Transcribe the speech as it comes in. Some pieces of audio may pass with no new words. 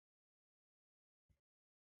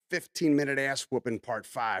15-minute ass whooping part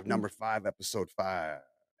 5, number 5, episode 5.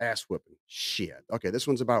 Ass whooping. Shit. Okay, this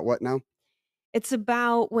one's about what now? It's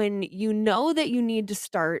about when you know that you need to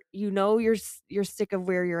start, you know you're sick of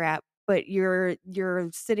where you're at, but you're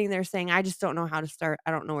sitting there saying, "I just don't know how to start.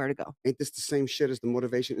 I don't know where to go." Ain't this the same shit as the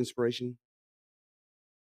motivation inspiration?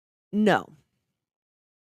 No.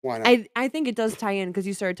 Why not? I think it does tie in because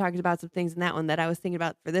you started talking about some things in that one that I was thinking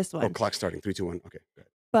about for this Oh, one. clock starting. 3, 2, 1. Okay, good.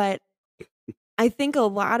 But I think a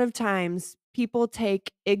lot of times people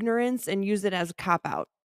take ignorance and use it as a cop out.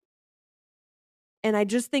 And I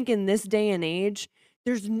just think in this day and age,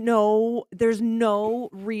 there's no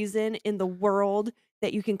reason in the world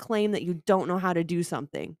that you can claim that you don't know how to do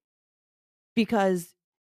something. Because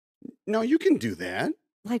No, you can do that.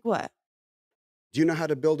 like what? Do you know how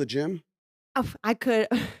to build a gym? Oh, I could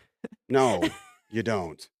No, you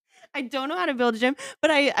don't. I don't know how to build a gym,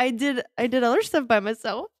 but I did other stuff by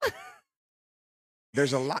myself.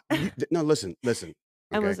 There's a lot no, listen,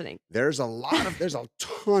 I'm okay? listening. There's a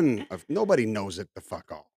ton of nobody knows it the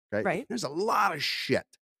fuck all, okay? Right? There's a lot of shit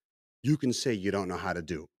you can say you don't know how to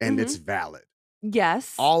do, and it's Mhm. valid.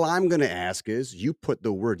 Yes. All I'm gonna ask is you put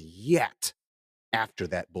the word "yet" after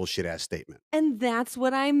that bullshit ass statement. And that's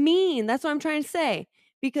what I mean. That's what I'm trying to say.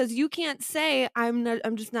 Because you can't say I'm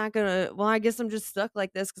just not gonna well, I guess I'm just stuck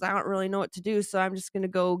like this because I don't really know what to do. So I'm just gonna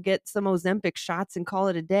go get some Ozempic shots and call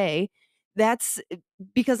it a day. That's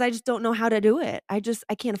because I just don't know how to do it. I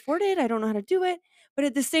can't afford it. I don't know how to do it. But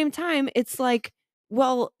at the same time, it's like,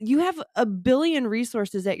 well, you have a billion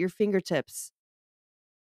resources at your fingertips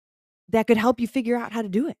that could help you figure out how to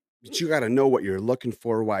do it. But you gotta know what you're looking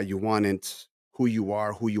for, why you want it, who you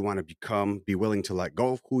are, who you wanna become, be willing to let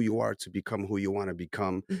go of who you are to become who you wanna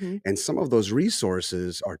become, Mhm. and some of those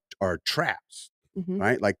resources are traps, Mhm.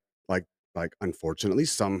 right? Like unfortunately,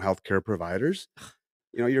 some healthcare providers,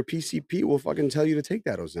 your PCP will fucking tell you to take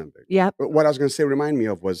that Ozempic. Yep. But what I was gonna say remind me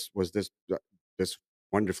of was this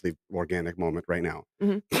wonderfully organic moment right now.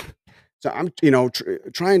 Mhm. So I'm,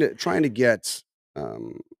 trying to get,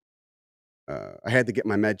 um I had to get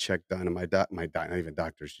my med check done, and not even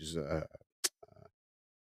doctor, she's a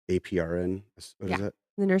APRN. What is Yeah. that?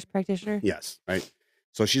 The nurse practitioner. Yes, right.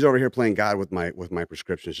 So she's over here playing God with my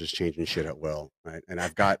prescriptions, just changing shit at will, right? And I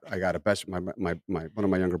got a best my one of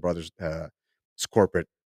my younger brothers is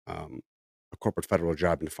um, a corporate federal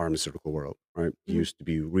job in the pharmaceutical world, right? He Mhm. used to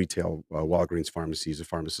be retail Walgreens pharmacy, he's a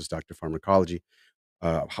pharmacist, doctor of pharmacology,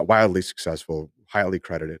 wildly successful, highly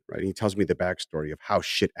credited, right? And he tells me the backstory of how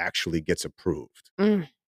shit actually gets approved. Mm.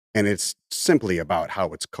 And it's simply about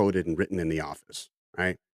how it's coded and written in the office,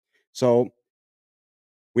 right? So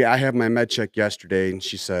I have my med check yesterday, and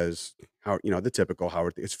she says, "How the typical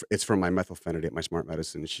Howard? It's from my methylphenidate, my smart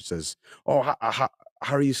medicine." And she says, "Oh, how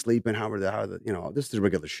are you sleeping? This is the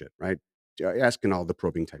regular shit, right? Asking all the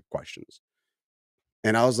probing type questions."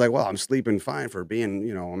 And I was like, "Well, I'm sleeping fine for being,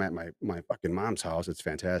 I'm at my fucking mom's house. It's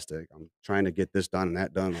fantastic. I'm trying to get this done and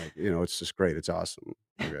that done. Like, it's just great. It's awesome.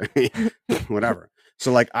 Okay, whatever."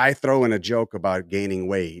 So like, I throw in a joke about gaining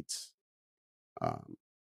weight. Um,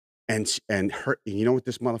 and her you know what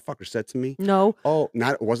this motherfucker said to me? No. Oh,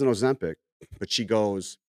 not it wasn't Ozempic, but she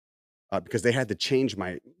goes, because they had to change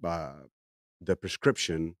the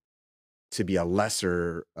prescription to be a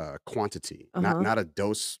lesser, quantity, Uh-huh. not a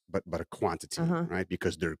dose, but a quantity, Uh-huh. right?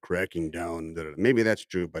 Because they're cracking down, maybe that's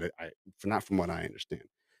true, but not from what I understand.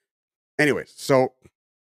 Anyways, so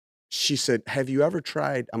she said, "Have you ever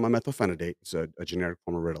tried" I'm a methylphenidate, it's a generic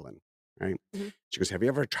form of Ritalin, right? Mhm. She goes, "Have you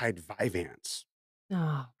ever tried Vyvanse?"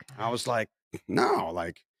 Oh I god. was like, "No,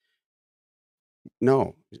 like,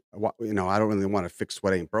 no, I don't really wanna fix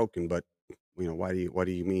what ain't broken, but, what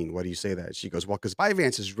do you mean? Why do you say that?" She goes, "Well, because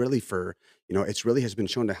Vyvanse is really for, it's really has been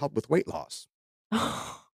shown to help with weight loss,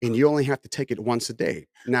 and you only have to take it once a day."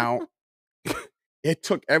 Now, it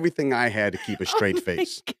took everything I had to keep a straight Oh my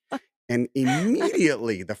face, god. and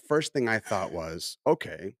immediately, the first thing I thought was,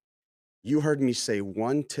 "Okay, you heard me say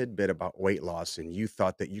one tidbit about weight loss, and you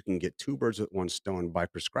thought that you can get 2 birds with 1 stone by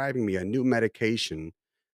prescribing me a new medication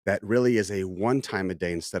that really is a 1 time a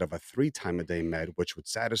day instead of a 3 time a day med, which would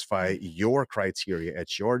satisfy your criteria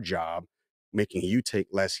at your job, making you take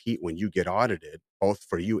less heat when you get audited, both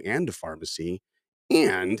for you and the pharmacy,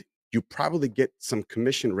 and you probably get some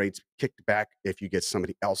commission rates kicked back if you get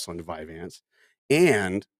somebody else on Vyvanse,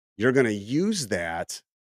 and you're gonna use that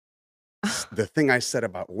the thing I said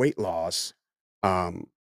about weight loss,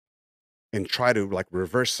 um, and try to, like,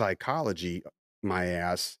 reverse psychology my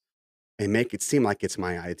ass and make it seem like it's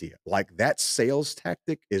my idea. Like, that sales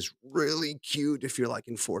tactic is really cute if you're, like,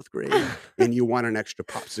 in 4th grade and you want an extra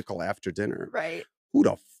popsicle after dinner. Right. Who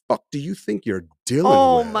the fuck do you think you're dealing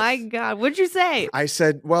Oh my with?" god, what'd you say? I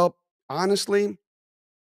said, "Well, honestly,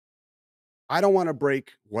 I don't wanna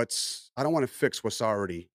fix what's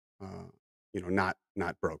already, uh,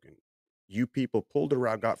 not broken. You people pulled the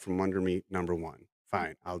rug out from under me, number 1.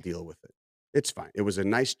 Fine, I'll deal with it. It's fine. It was a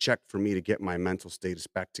nice check for me to get my mental status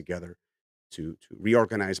back together, to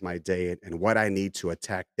reorganize my day and what I need to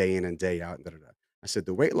attack day in and day out, and da, da, da." I said,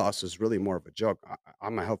 "The weight loss is really more of a joke.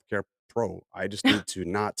 I'm a healthcare pro. I just need to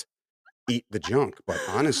not eat the junk, but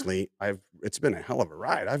honestly, I've it's been a hell of a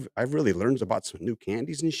ride. I've really learned about some new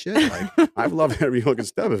candies and shit. Like, I've loved every fucking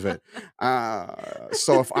step of it.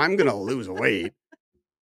 So if I'm gonna lose weight,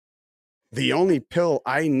 the only pill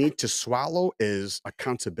I need to swallow is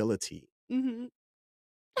accountability. Mhm.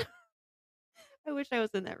 I wish I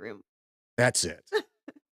was in that room. That's it.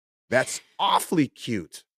 That's awfully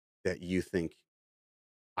cute that you think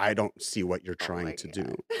I don't see what you're Oh trying my to do.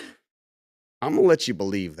 god. Imma let you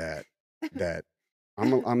believe that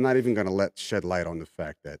I'm not even gonna let shed light on the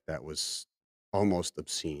fact that that was almost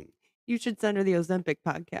obscene. You should send her the Ozempic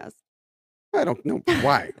podcast. I don't know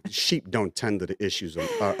why. Sheep don't tend to the issues of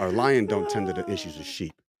or lion don't tend to the issues of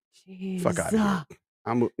sheep. Fuck Jeez. out of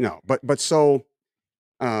here. No, but so,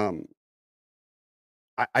 um,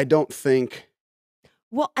 I don't think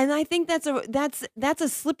Well, and I think that's a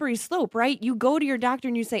slippery slope, right? You go to your doctor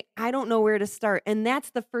and you say, "I don't know where to start," and that's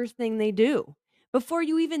the first thing they do. Before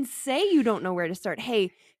you even say you don't know where to start.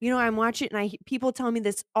 "Hey, I'm watching and people tell me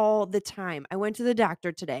this all the time. I went to the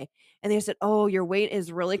doctor today and they said, "Oh, your weight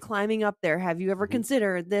is really climbing up there. Have you ever Mhm,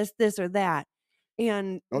 considered this or that?"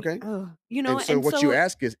 And okay. And so and what you so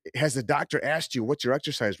ask is, has the doctor asked you what's your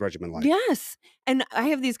exercise regimen like? yes, and I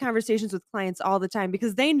have these conversations with clients all the time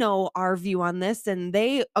because they know our view on this and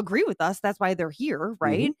they agree with us, that's why they're here, Mhm,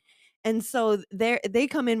 right? And so they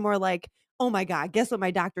come in more like, "Oh my god, guess what my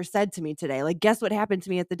doctor said to me today? Like, guess what happened to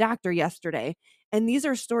me at the doctor yesterday?" And these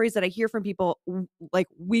are stories that I hear from people like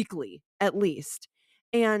weekly at least.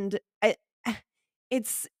 And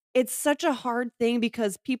it's it's such a hard thing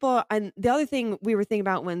because people and the other thing we were thinking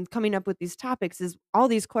about when coming up with these topics is all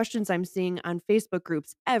these questions I'm seeing on Facebook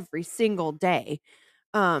groups every single day,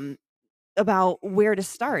 um, about where to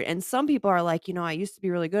start. And some people are like, I used to be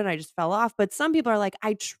really good and I just fell off. But some people are like,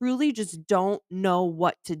 I truly just don't know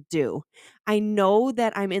what to do. I know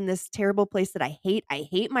that I'm in this terrible place that I hate. I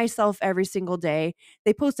hate myself every single day.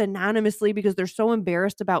 They post anonymously because they're so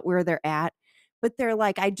embarrassed about where they're at. But they're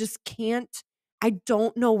like, I just can't, I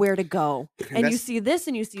don't know where to go. and And you that's see this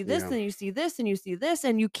and you see this yeah. and you see this and you see this,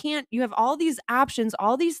 and you can't, you have all these options,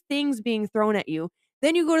 all these things being thrown at you,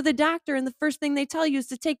 then you go to the doctor and the first thing they tell you is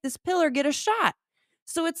to take this pill or get a shot.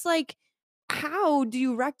 So it's like, how do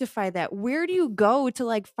you rectify that? Where do you go to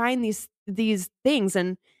like find these things?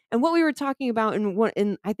 And what we were talking about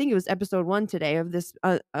in I think it was episode 1 today of this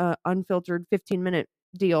unfiltered 15-minute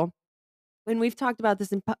deal. And we've talked about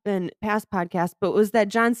this in past podcasts, but it was that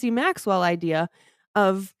John C. Maxwell idea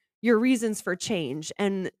of your reasons for change.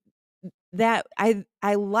 And that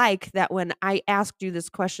I like that when I asked you this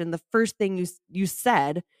question, the first thing you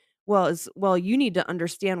said was, "Well, you need to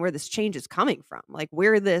understand where this change is coming from, like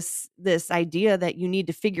where this idea that you need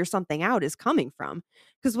to figure something out is coming from."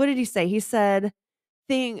 Because what did he say? He said,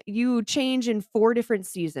 "Thing you change in 4 different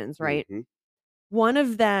seasons, right? Mhm, One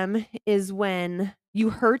of them is when you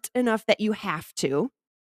hurt enough that you have to,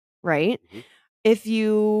 right? mhm. If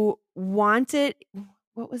you want it."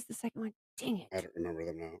 What was the second one? Dang I it. don't remember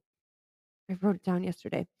them now. I wrote it down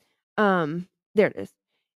yesterday. There it is.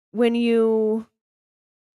 When you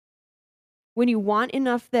want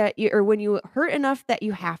enough that you or when you hurt enough that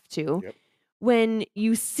you have to, Yep. when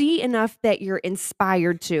you see enough that you're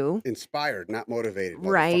inspired to, Inspired, not motivated,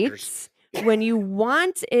 motherfuckers. right? When you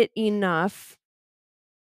want it enough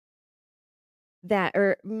that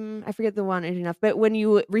or I forget the want it enough, but when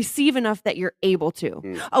you receive enough that you're able to.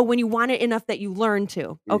 Mm, Oh, when you want it enough that you learn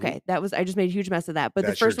to. mhm. Okay, that was I just made a huge mess of that. But the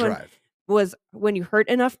That's your first one drive. was when you hurt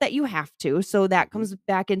enough that you have to. So that Mhm. comes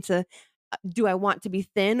back into do I want to be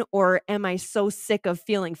thin or am I so sick of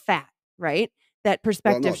feeling fat, right? That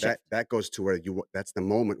Well, no, perspective that shift. that goes to where that's the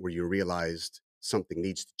moment where you realized something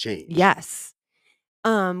needs to change. Yes.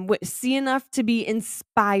 See enough to be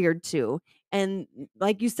inspired to. And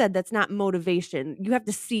like you said, that's not motivation. You have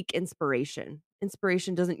to seek inspiration.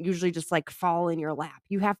 Inspiration doesn't usually just like fall in your lap.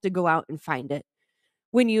 You have to go out and find it.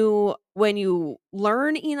 When you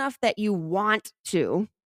learn enough that you want to,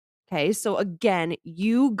 Okay, so again,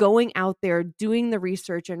 you going out there, doing the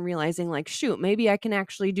research and realizing like, "Shoot, maybe I can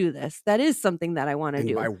actually do this. That is something that I wanna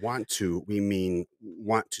And by do." want to, we mean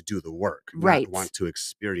want to do the work, not Right. want to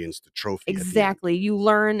experience the trophy at the end. Exactly. You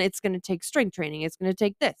learn it's gonna take strength training, it's gonna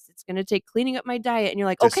take this, it's gonna take cleaning up my diet, and you're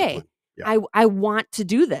like, "Okay, Discipline. Yeah, I want to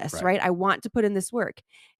do this, right. right? I want to put in this work."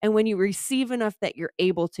 And when you receive enough that you're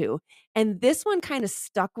able to, and this one kinda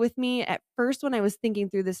stuck with me at first when I was thinking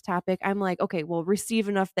through this topic, I'm like, "Okay, well, receive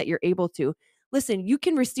enough that you're able to." Listen, you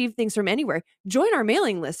can receive things from anywhere. Join our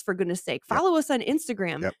mailing list, for goodness sake. Yep, Follow us on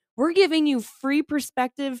Instagram. yep. We're giving you free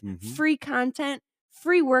perspective, Mhm, free content,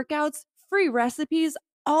 free workouts, free recipes,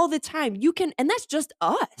 all the time. You can and that's just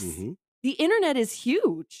us. mhm. The internet is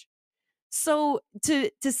huge. So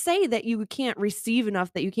to say that you can't receive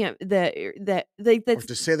enough that you can't that like Or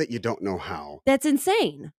to say that you don't know how. that's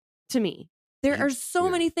insane to me. There You are so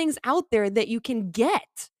yeah. many things out there that you can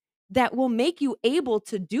get that will make you able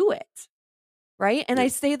to do it. Right? And Yeah. I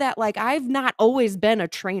say that like I've not always been a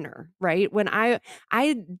trainer, right? When I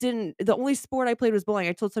didn't the only sport I played was bowling.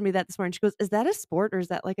 I told somebody that this morning. She goes, "Is that a sport or is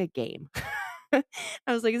that like a game?"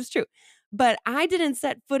 I was like, "It's true." But I didn't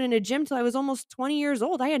set foot in a gym till I was almost 20 years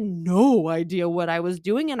old. I had no idea what I was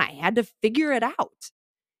doing and I had to figure it out.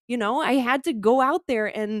 You know, I had to go out there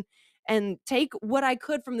and take what I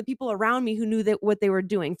could from the people around me who knew that what they were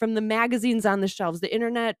doing, from the magazines on the shelves. The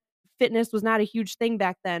internet fitness was not a huge thing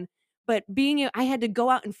back then, but I had to go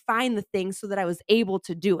out and find the things so that I was able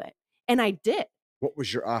to do it. And I did. What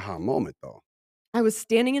was your aha moment, though? I was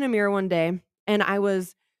standing in a mirror one day and I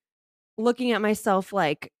was looking at myself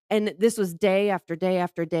like and this was day after day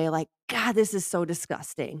after day, like, God, this is so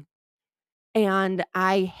disgusting. And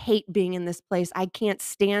I hate being in this place. I can't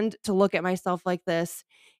stand to look at myself like this.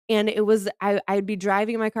 And it was I'd be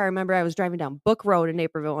driving in my car. I remember I was driving down Book Road in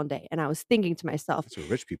Naperville one day, and I was thinking to myself, That's where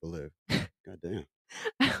rich people live. God damn.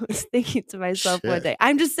 I was thinking to myself one Shit. day,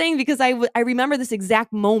 I'm just saying because I remember this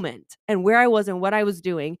exact moment and where I was and what I was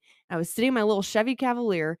doing. I was sitting in my little Chevy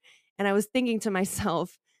Cavalier, and I was thinking to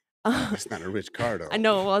myself, That's not a rich car, I though.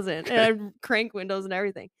 know it wasn't. It Okay. had crank windows and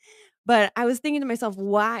everything. But I was thinking to myself,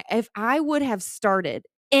 why if I would have started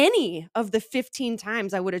any of the 15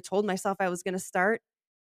 times I would have told myself I was gonna start,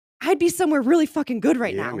 I'd be somewhere really fucking good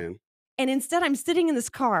right Yeah, now. man. And instead, I'm sitting in this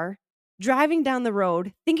car, driving down the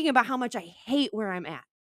road, thinking about how much I hate where I'm at.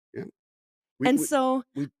 Yeah. We And we so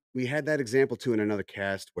we had that example too in another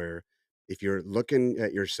cast where if you're looking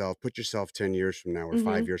at yourself, put yourself 10 years from now or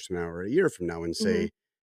 5 mhm, years from now or a year from now and mhm. say,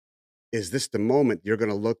 "Is this the moment you're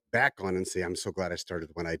gonna look back on and say, 'I'm so glad I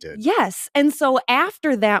started when I did'?" Yes, and so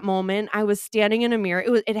after that moment, I was standing in a mirror.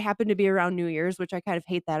 It happened to be around New Year's, which I kind of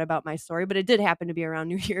hate that about my story, but it did happen to be around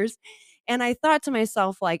New Year's. And I thought to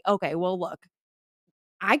myself like, "Okay, well, look,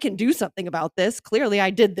 I can do something about this. Clearly,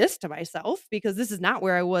 I did this to myself because this is not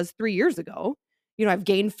where I was 3 years ago. You know, I've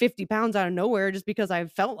gained 50 pounds out of nowhere just because I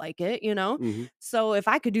felt like it, you know? Mhm. So if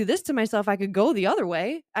I could do this to myself, I could go the other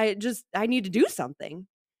way. I need to do something."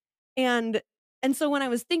 And and so when I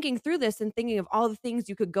was thinking through this and thinking of all the things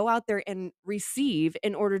you could go out there and receive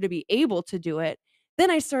in order to be able to do it, then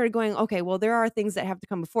I started going, "Okay, well, there are things that have to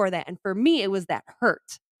come before that." And for me, it was that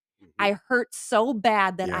hurt. Mhm. I hurt so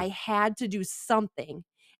bad that Yeah. I had to do something,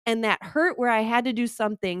 and that hurt where I had to do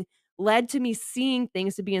something led to me seeing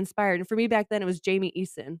things to be inspired, and for me back then, it was Jamie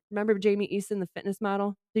Eason. Remember Jamie Eason, the fitness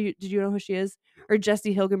model? Did you know who she is? No, Or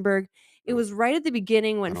Jesse Hilgenberg? It no. was right at the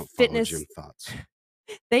beginning I when don't follow fitness gym thoughts.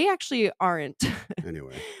 they actually aren't,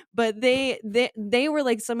 Anyway, but they were,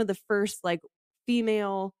 like, some of the first, like,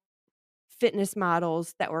 female fitness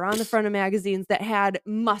models that were on the front of magazines that had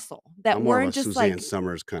muscle, that I'm more of weren't a just Suzanne like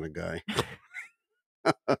Summers kinda guy.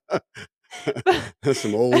 but That's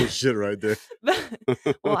some old shit right there. but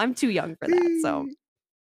well, I'm too young for that, so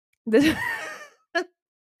this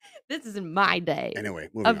this is in my day Anyway,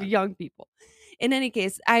 moving of on. young people. In any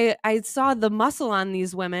case, I saw the muscle on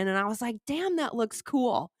these women and I was like, "Damn, that looks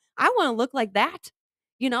cool. I wanna look like that."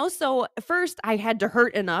 You know, so first I had to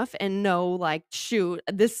hurt enough and know, like, "Shoot,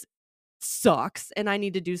 this sucks and I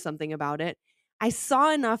need to do something about it." I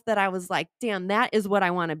saw enough that I was like, "Damn, that is what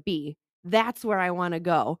I wanna be. That's where I wanna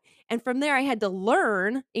go." And from there, I had to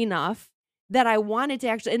learn enough that I wanted to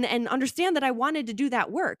actually and understand that I wanted to do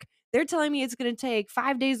that work. They're telling me it's gonna take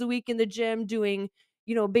 5 days a week in the gym doing,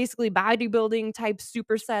 basically bodybuilding type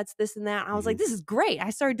supersets, this and that. I was like, Mhm. "This is great." I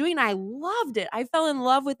started doing it, I loved it. I fell in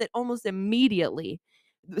love with it almost immediately,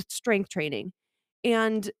 with strength training.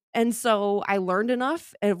 And so I learned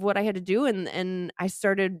enough of what I had to do and I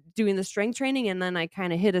started doing the strength training and then I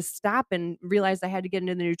kinda hit a stop and realized I had to get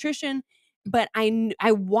into the nutrition, but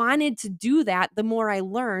I wanted to do that the more I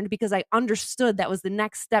learned because I understood that was the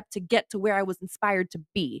next step to get to where I was inspired to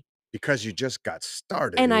be. Because you just got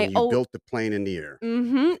started And and I you oh built the plane in the air.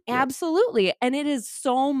 Mhm, Yep. absolutely, and it is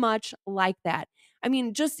so much like that. I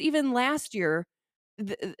mean, just even last year,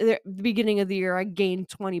 the beginning of the year, I gained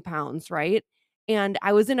 20 pounds, right? And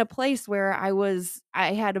I was in a place where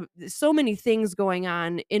I had so many things going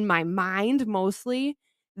on in my mind mostly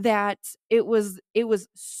that it was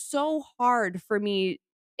so hard for me.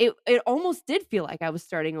 It almost did feel like I was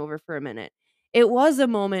starting over for a minute. It was a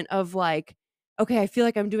moment of like, okay, I feel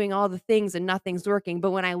like I'm doing all the things and nothing's working.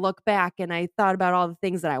 But when I look back and I thought about all the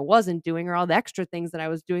things that I wasn't doing or all the extra things that I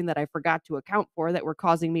was doing that I forgot to account for that were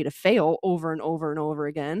causing me to fail over and over and over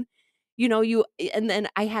again, and then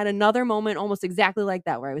I had another moment almost exactly like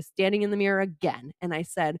that where I was standing in the mirror again and I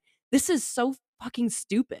said, "This is so fucking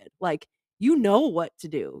stupid." Like, you know what to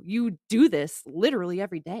do. You do this literally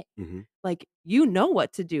every day. Mhm. Like, you know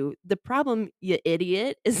what to do. The problem, you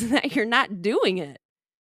idiot, is that you're not doing it.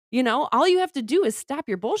 All you have to do is stop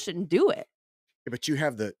your bullshit and do it. Yeah, but you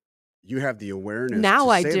have the awareness to Now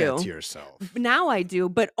I say that to do. yourself, Now I do,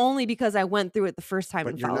 but only because I went through it the first time but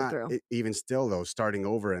and you're followed not through. even still though, starting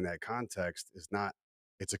over in that context is not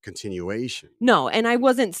it's a continuation. No, and I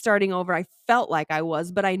wasn't starting over. I felt like I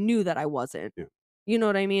was, but I knew that I wasn't. Yeah. You know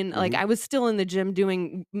what I mean? Like, Mhm. I was still in the gym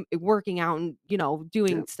doing working out and,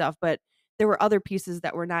 Yeah. doing stuff, but there were other pieces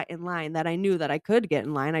that were not in line that I knew that I could get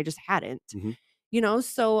in line, I just hadn't. Mhm.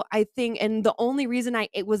 So I think and the only reason I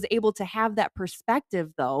was able to have that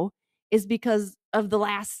perspective though is because of the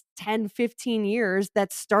last 10, 15 years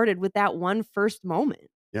that started with that one first moment.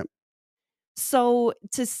 Yep. So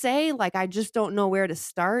to say, like, I just don't know where to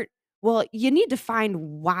start, well, you need to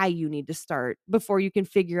find why you need to start before you can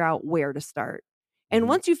figure out where to start. And Mhm.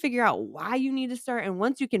 once you figure out why you need to start, and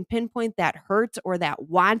once you can pinpoint that hurt or that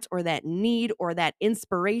want or that need or that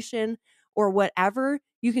inspiration or whatever,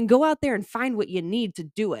 you can go out there and find what you need to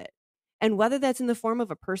do it. And whether that's in the form of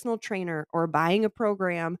a personal trainer or buying a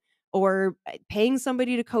program or paying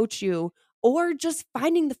somebody to coach you or just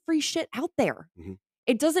finding the free shit out there. Mhm.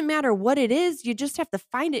 It doesn't matter what it is, you just have to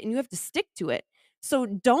find it and you have to stick to it. So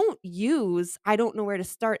don't use "I don't know where to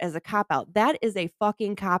start" as a cop out. That is a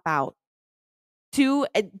fucking cop out to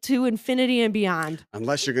infinity and beyond.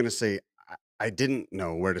 Unless you're gonna say, I didn't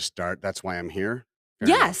know where to start, that's why I'm here." Fair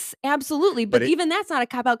enough. Yes, absolutely, but But even that's not a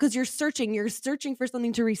cop out because 'cause you're searching for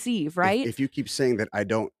something to receive, if right? if you keep saying that I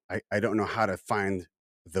don't know how to find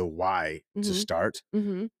the why to Mhm, start,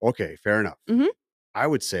 mhm, okay, fair enough. mhm. I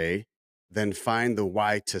would say, then find the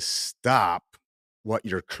why to stop what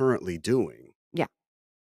you're currently doing, Yeah,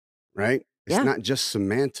 right? It's yeah, not just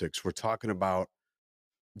semantics. We're talking about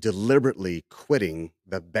deliberately quitting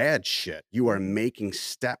the bad shit. You are mhm, making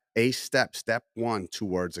step one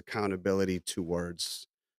towards accountability, towards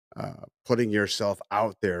putting yourself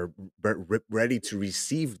out there, ready to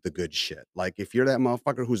receive the good shit. Like if you're that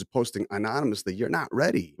motherfucker who's posting anonymously, you're not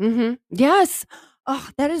ready. mhm. Yes! Oh,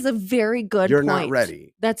 that is a very good You're not point.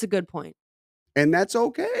 ready. That's a good point. And that's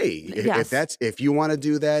okay. If Yes. that's if you wanna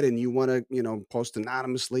do that and you wanna, post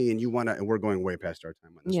anonymously and you wanna and we're going way past our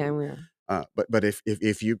time on this Yeah, one. we are. But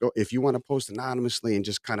if you wanna post anonymously and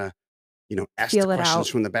just kinda, ask the Feel it questions out.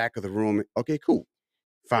 from the back of the room, okay, cool,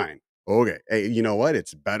 fine. Okay. Hey, you know what?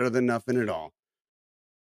 It's better than nothing at all.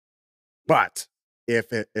 But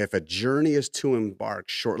if a journey is to embark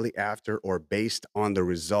shortly after or based on the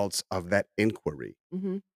results of that inquiry,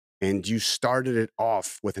 Mhm. and you started it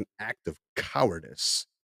off with an act of cowardice,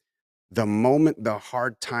 the moment the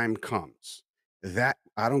hard time comes, that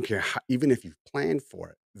I don't care how, even if you've planned for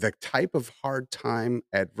it, the type of hard time,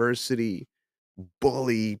 adversity,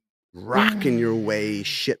 bully, rocking your way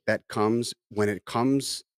shit that comes when it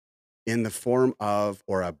comes in the form of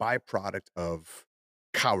or a byproduct of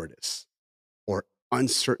cowardice or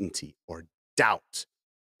uncertainty or doubt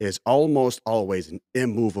is almost always an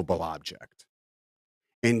immovable object.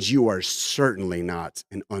 And you are certainly not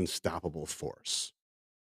an unstoppable force.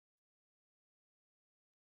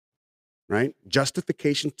 Right?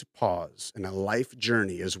 Justification to pause in a life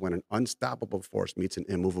journey is when an unstoppable force meets an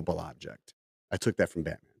immovable object. I took that from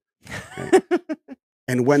Batman. Right?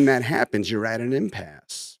 And when that happens, you're at an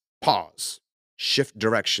impasse. Pause, shift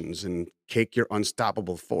directions, and take your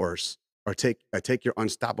unstoppable force, or take your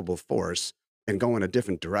unstoppable force and go in a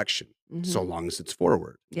different direction, so Mhm. long as it's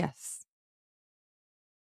forward, Yes.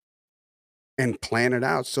 and plan it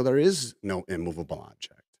out so there is no immovable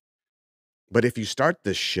object. But if you start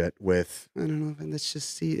this shit with, I don't know, let's just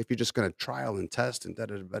see if you're just gonna trial and test and da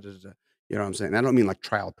da da da da, you know what I'm saying? I don't mean like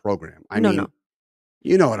trial program. I No, mean, no.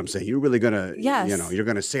 you know what I'm saying. You're really gonna, Yes. you're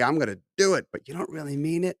gonna say, I'm gonna do it, but you don't really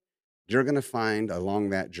mean it. you're gonna find along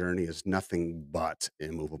that journey is nothing but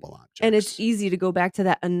immovable And it's objects. easy to go back to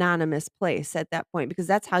that anonymous place at that point because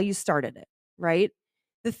that's how you started it, right?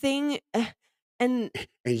 The thing and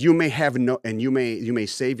And you may have no and you may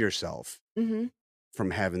save yourself mhm.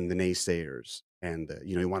 from having the naysayers and the,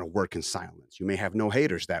 you wanna work in silence. You may have no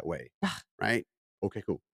haters that way, Ugh, right? Okay,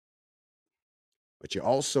 cool. But you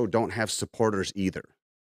also don't have supporters either,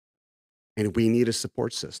 and we need a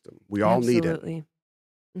support system. We all need it. absolutely.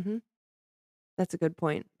 Mhm. That's a good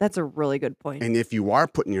point. That's a really good point. And if you are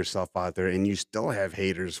putting yourself out there and you still have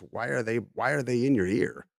haters, why are they in your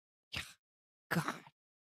ear? God.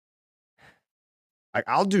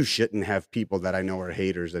 I'll do shit and have people that I know are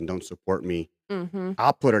haters and don't support me. Mhm.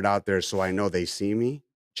 I'll put it out there so I know they see me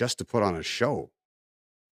just to put on a show.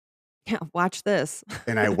 Yeah, watch this.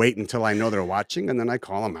 And I wait until I know they're watching, and then I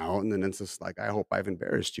call them out, and then it's just like, "I hope I've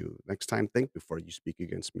embarrassed you. Next time, think before you speak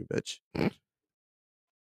against me, bitch."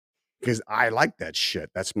 Because I like that shit.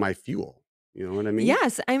 That's my fuel. You know what I mean?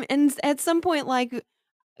 Yes, I'm and at some point, like,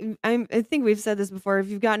 I think we've said this before, if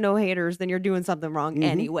you've got no haters, then you're doing something wrong Mhm.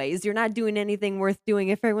 anyways. You're not doing anything worth doing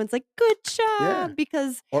if everyone's like, "Good Yeah. job,"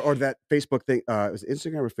 because Or that Facebook thing, it was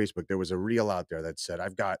Instagram or Facebook, there was a reel out there that said, I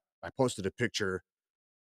posted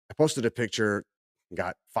a picture,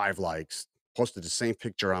 got 5 likes, posted the same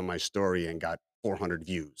picture on my story and got 400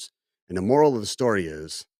 views. And the moral of the story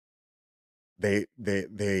is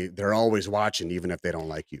they're always watching even if they don't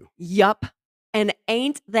like you. yup, and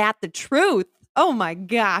ain't that the truth? Oh my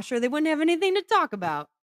gosh, or they wouldn't have anything to talk about,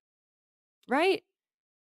 right?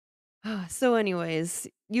 So anyways,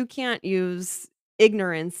 you can't use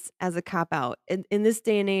ignorance as a cop out. In this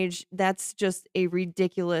day and age, that's just a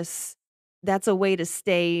ridiculous that's a way to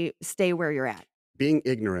stay where you're at. Being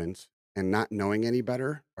ignorant and not knowing any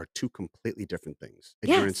better are 2 completely different things.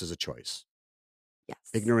 Ignorance Yes. is a choice. Yes.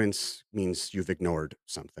 Ignorance means you've ignored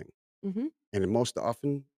something, Mhm. and most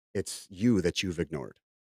often, it's you that you've ignored.